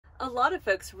A lot of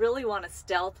folks really want a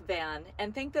stealth van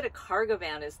and think that a cargo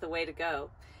van is the way to go.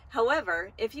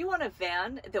 However, if you want a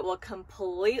van that will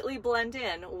completely blend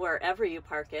in wherever you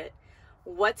park it,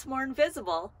 what's more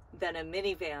invisible than a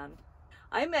minivan?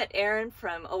 I met Aaron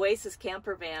from Oasis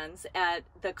Campervans at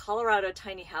the Colorado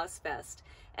Tiny House Fest,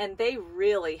 and they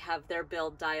really have their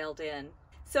build dialed in.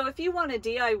 So if you want to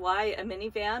DIY a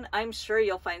minivan, I'm sure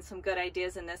you'll find some good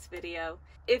ideas in this video.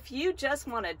 If you just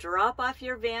want to drop off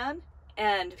your van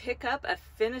and pick up a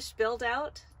finished build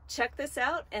out, check this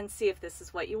out and see if this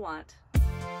is what you want.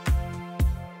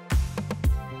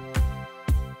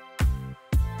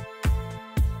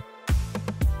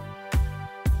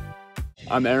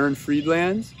 I'm Aaron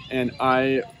Friedland and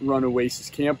I run Oasis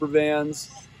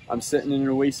Campervans. I'm sitting in an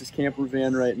Oasis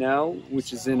Campervan right now,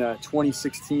 which is in a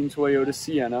 2016 Toyota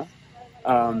Sienna.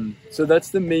 So that's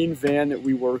the main van that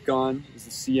we work on, is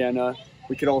the Sienna.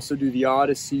 We could also do the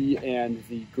Odyssey and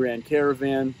the Grand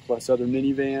Caravan, plus other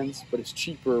minivans, but it's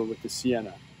cheaper with the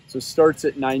Sienna. So it starts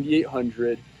at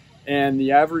 $9,800, and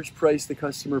the average price the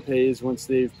customer pays once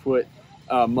they've put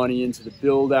money into the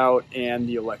build out and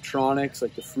the electronics,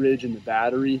 like the fridge and the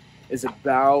battery, is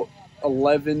about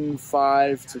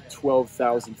 $11,500 to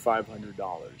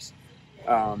 $12,500.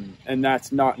 And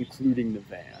that's not including the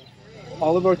van.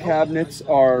 All of our cabinets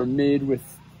are made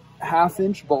with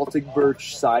 1/2-inch Baltic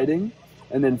birch siding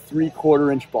and then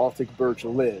 3/4-inch Baltic birch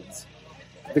lids.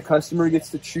 The customer gets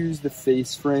to choose the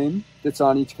face frame that's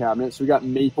on each cabinet. So we got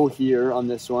maple here on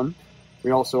this one.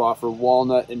 We also offer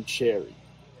walnut and cherry.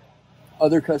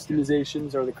 Other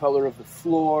customizations are the color of the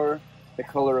floor, the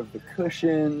color of the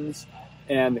cushions,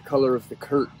 and the color of the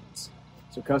curtains.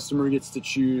 So customer gets to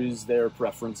choose their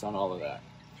preference on all of that.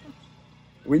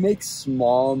 We make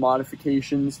small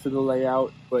modifications to the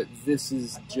layout, but this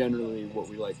is generally what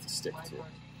we like to stick to.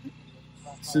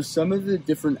 So some of the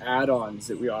different add-ons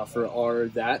that we offer are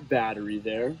that battery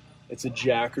there. It's a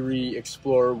Jackery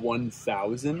Explorer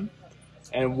 1000.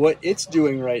 And what it's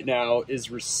doing right now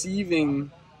is receiving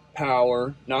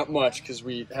power, not much because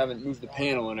we haven't moved the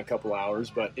panel in a couple hours,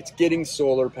 but it's getting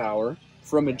solar power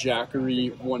from a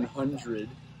Jackery 100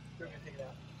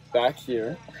 back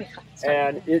here,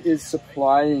 and it is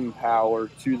supplying power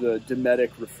to the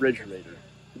Dometic refrigerator,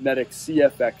 Dometic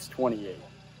CFX 28.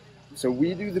 So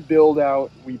we do the build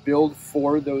out, we build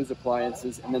for those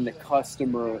appliances, and then the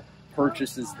customer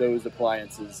purchases those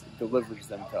appliances and delivers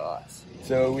them to us.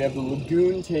 So we have the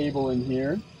Lagoon table in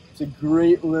here. It's a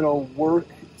great little work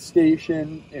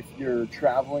station if you're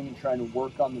traveling and trying to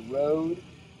work on the road.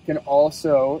 It can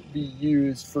also be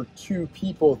used for 2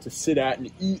 people to sit at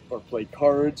and eat or play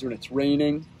cards when it's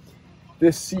raining.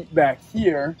 This seat back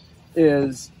here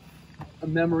is a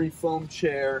memory foam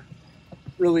chair,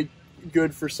 really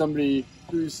good for somebody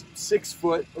who's 6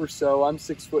 foot or so. I'm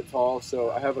 6 foot tall,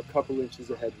 so I have a couple inches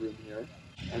of headroom here.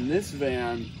 And this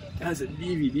van has a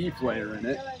DVD player in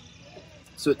it,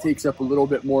 so it takes up a little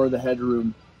bit more of the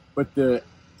headroom, but the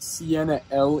Sienna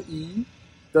LE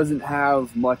doesn't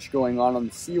have much going on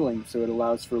the ceiling, so it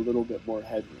allows for a little bit more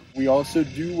headroom. We also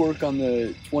do work on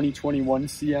the 2021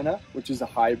 Sienna, which is a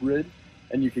hybrid,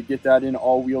 and you could get that in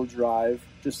all-wheel drive,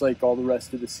 just like all the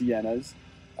rest of the Siennas.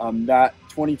 That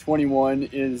 2021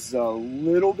 is a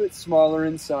little bit smaller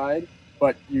inside,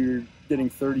 but you're getting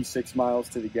 36 miles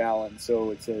to the gallon, so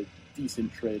it's a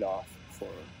decent trade-off for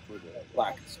the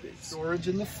lack of space. Storage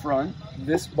in the front.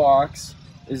 This box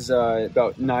is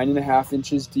about 9.5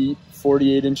 inches deep,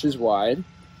 48 inches wide.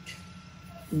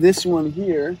 This one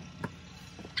here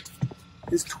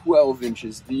is 12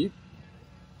 inches deep,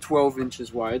 12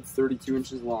 inches wide, 32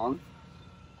 inches long.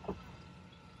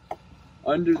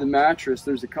 Under the mattress,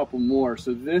 there's a couple more.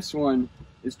 So this one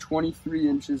is 23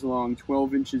 inches long,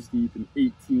 12 inches deep, and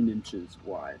 18 inches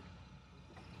wide.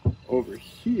 Over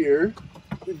here,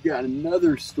 we've got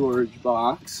another storage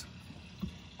box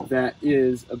that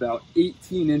is about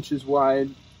 18 inches wide,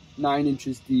 9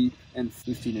 inches deep, and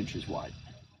 15 inches wide.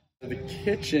 The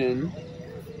kitchen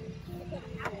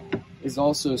is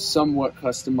also somewhat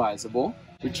customizable.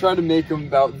 We try to make them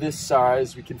about this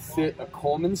size. We can fit a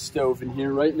Coleman stove in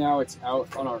here. Right now it's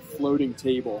out on our floating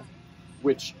table,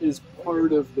 which is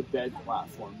part of the bed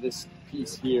platform. This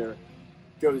piece here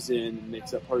goes in and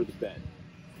makes up part of the bed.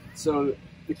 So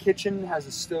the kitchen has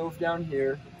a stove down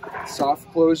here,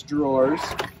 soft closed drawers,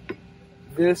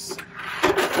 this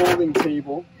folding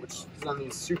table, which is on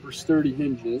these super sturdy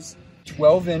hinges,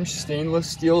 12-inch stainless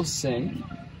steel sink,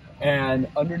 and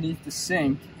underneath the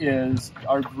sink is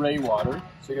our gray water.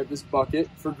 So you got this bucket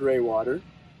for gray water,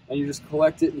 and you just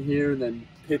collect it in here and then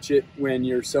pitch it when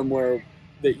you're somewhere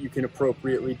that you can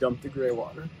appropriately dump the gray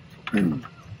water.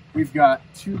 We've got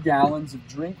 2 gallons of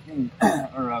drinking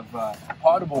or of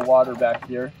potable water back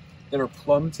here that are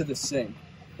plumbed to the sink.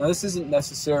 Now this isn't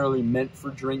necessarily meant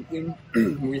for drinking.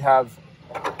 We have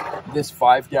this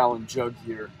 5-gallon jug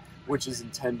here, which is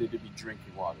intended to be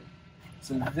drinking water.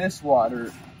 So this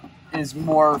water is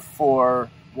more for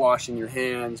washing your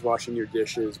hands, washing your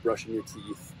dishes, brushing your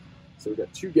teeth. So we've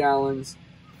got 2 gallons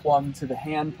plumbed to the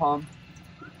hand pump.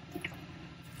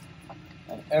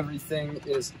 And everything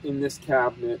is in this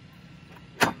cabinet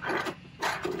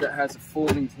that has a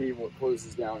folding table that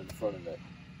closes down in front of it.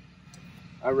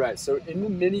 All right, so in the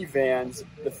minivans,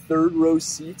 the 3rd row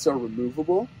seats are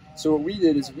removable. So what we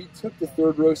did is we took the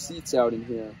 3rd row seats out in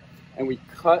here and we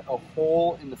cut a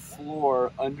hole in the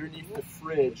floor underneath the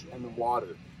fridge and the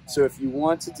water. So if you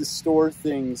wanted to store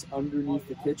things underneath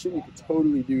the kitchen, you could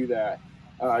totally do that.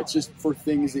 It's just for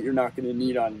things that you're not going to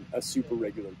need on a super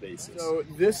regular basis. So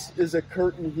this is a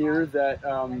curtain here that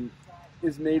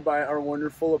is made by our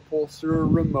wonderful upholsterer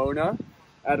Ramona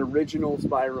at Originals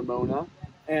by Ramona.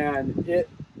 And it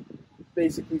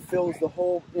basically fills the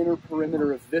whole inner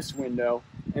perimeter of this window.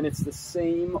 And it's the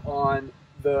same on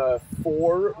the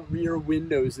 4 rear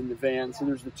windows in the van. So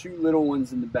there's the 2 little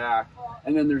ones in the back.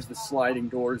 And then there's the sliding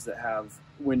doors that have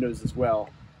windows as well.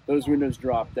 Those windows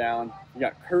drop down. You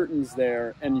got curtains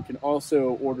there, and you can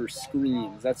also order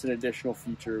screens. That's an additional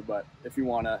feature, but if you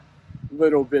want a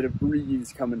little bit of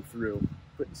breeze coming through,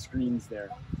 put the screens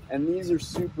there. And these are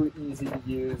super easy to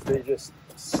use. They just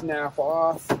snap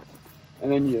off,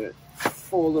 and then you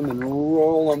fold them and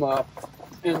roll them up,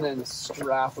 and then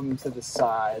strap them to the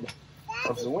side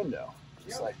of the window,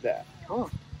 just like that. Cool.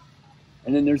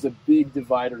 And then there's a big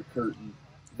divider curtain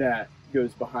that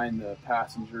goes behind the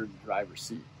passenger and the driver's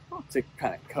seat to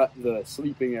kind of cut the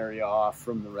sleeping area off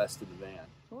from the rest of the van.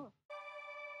 Cool.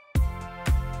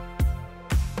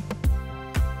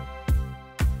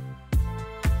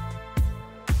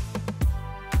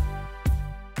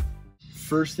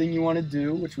 First thing you want to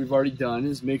do, which we've already done,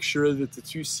 is make sure that the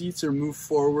 2 seats are moved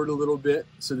forward a little bit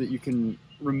so that you can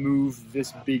remove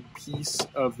this big piece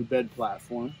of the bed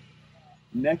platform.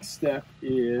 Next step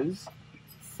is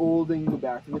folding the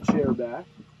back of the chair back,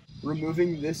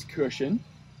 removing this cushion,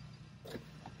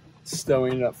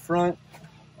 stowing it up front,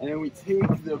 and then we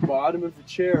take the bottom of the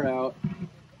chair out,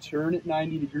 turn it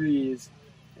 90 degrees,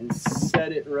 and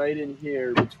set it right in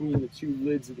here between the 2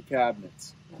 lids of the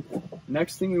cabinets.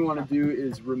 Next thing we want to do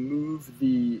is remove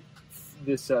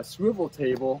this swivel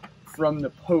table from the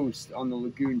post on the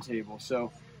lagoon table.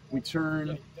 So we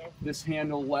turn this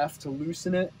handle left to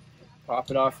loosen it, pop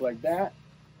it off like that,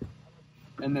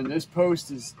 and then this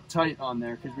post is tight on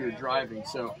there because we were driving,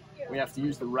 so we have to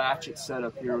use the ratchet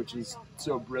setup here, which is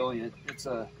so brilliant. It's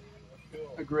a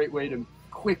great way to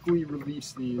quickly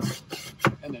release these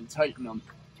and then tighten them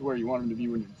to where you want them to be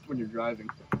when you're driving.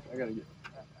 I gotta get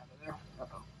that out of there.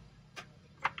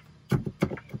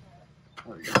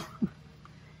 There we go.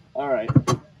 All right.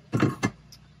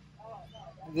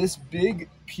 This big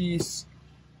piece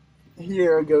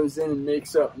here goes in and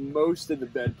makes up most of the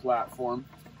bed platform.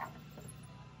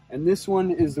 And this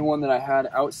one is the one that I had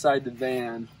outside the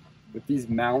van with these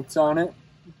mounts on it.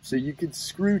 So you could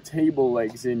screw table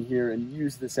legs in here and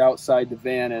use this outside the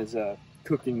van as a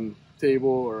cooking table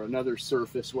or another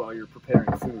surface while you're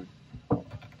preparing food.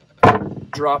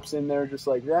 Drops in there just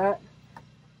like that.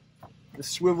 The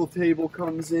swivel table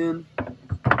comes in,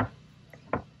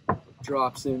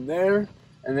 drops in there,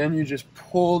 and then you just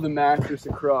pull the mattress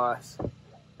across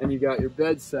and you got your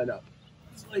bed set up.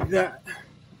 It's like that.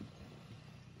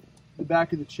 The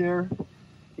back of the chair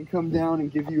can come down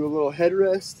and give you a little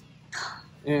headrest,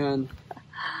 and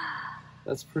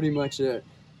that's pretty much it.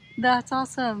 That's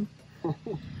awesome.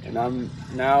 And I'm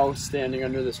now standing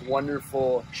under this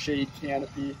wonderful shade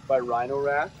canopy by Rhino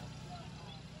Rack.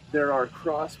 There are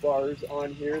crossbars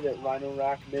on here that Rhino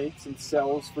Rack makes and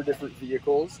sells for different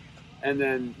vehicles. And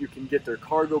then you can get their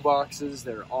cargo boxes,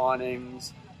 their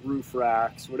awnings, roof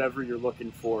racks, whatever you're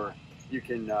looking for, you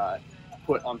can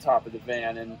put on top of the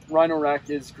van. And Rhino Rack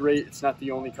is great. It's not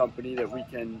the only company that we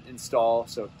can install.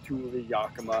 So Thule,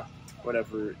 Yakima,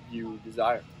 whatever you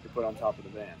desire to put on top of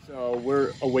the van. So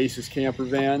we're Oasis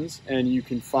Campervans, and you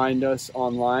can find us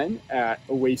online at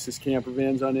Oasis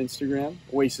Campervans on Instagram,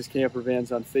 Oasis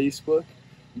Campervans on Facebook,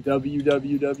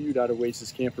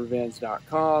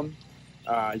 www.oasiscampervans.com.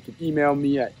 You can email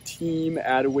me at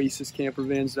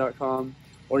team@oasiscampervans.com,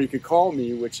 or you could call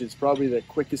me, which is probably the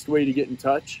quickest way to get in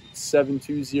touch. It's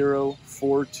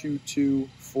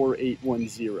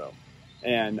 720-422-4810,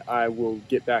 and I will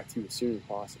get back to you as soon as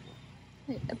possible.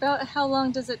 About how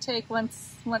long does it take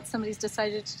once somebody's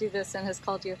decided to do this and has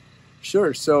called you?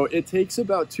 Sure. So it takes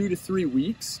about 2 to 3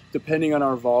 weeks, depending on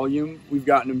our volume. We've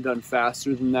gotten them done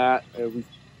faster than that. We've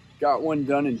got one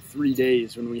done in 3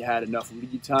 days when we had enough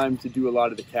lead time to do a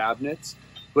lot of the cabinets.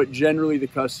 But generally, the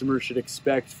customer should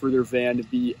expect for their van to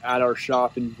be at our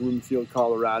shop in Broomfield,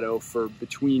 Colorado for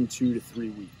between 2 to 3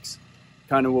 weeks.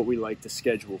 Kind of what we like to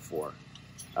schedule for.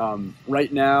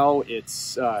 Right now,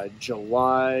 it's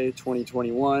July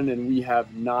 2021, and we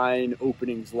have 9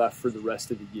 openings left for the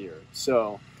rest of the year.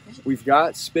 So we've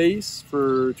got space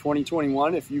for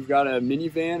 2021. If you've got a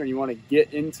minivan or you want to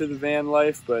get into the van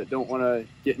life but don't want to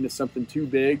get into something too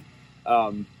big,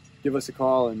 give us a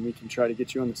call and we can try to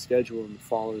get you on the schedule in the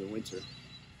fall or the winter.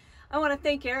 I want to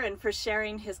thank Aaron for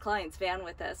sharing his client's van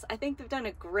with us. I think they've done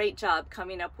a great job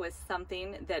coming up with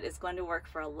something that is going to work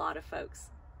for a lot of folks.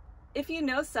 If you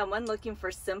know someone looking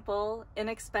for simple,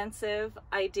 inexpensive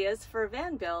ideas for a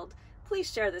van build,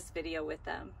 please share this video with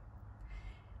them.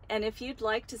 And if you'd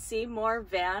like to see more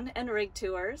van and rig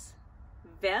tours,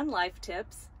 van life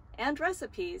tips, and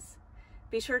recipes,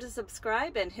 be sure to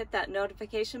subscribe and hit that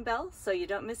notification bell so you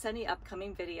don't miss any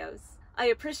upcoming videos. I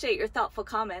appreciate your thoughtful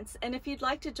comments, and if you'd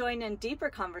like to join in deeper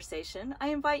conversation, I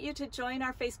invite you to join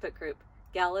our Facebook group,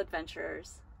 Gal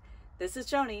Adventurers. This is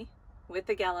Joni with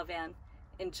the Galavan.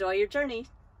 Enjoy your journey.